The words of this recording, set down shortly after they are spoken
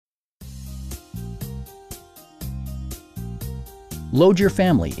Load your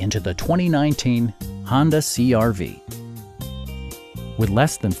family into the 2019 Honda CR-V. With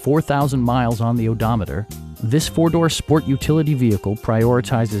less than 4,000 miles on the odometer, this four-door sport utility vehicle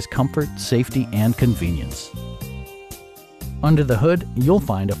prioritizes comfort, safety, and convenience. Under the hood, you'll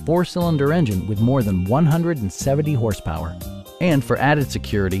find a four-cylinder engine with more than 170 horsepower. And for added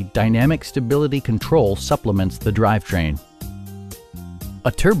security, dynamic stability control supplements the drivetrain.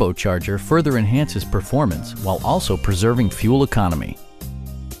 A turbocharger further enhances performance while also preserving fuel economy.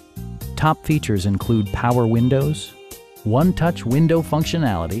 Top features include power windows, one-touch window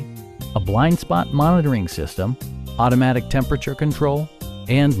functionality, a blind spot monitoring system, automatic temperature control,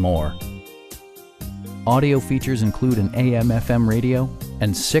 and more. Audio features include an AM/FM radio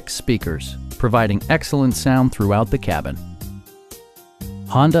and 6 speakers, providing excellent sound throughout the cabin.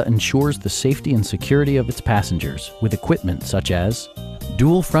 Honda ensures the safety and security of its passengers with equipment such as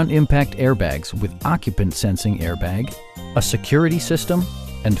dual front impact airbags with occupant sensing airbag, a security system,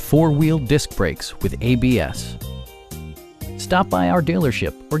 and 4-wheel disc brakes with ABS. Stop by our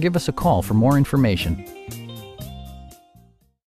dealership or give us a call for more information.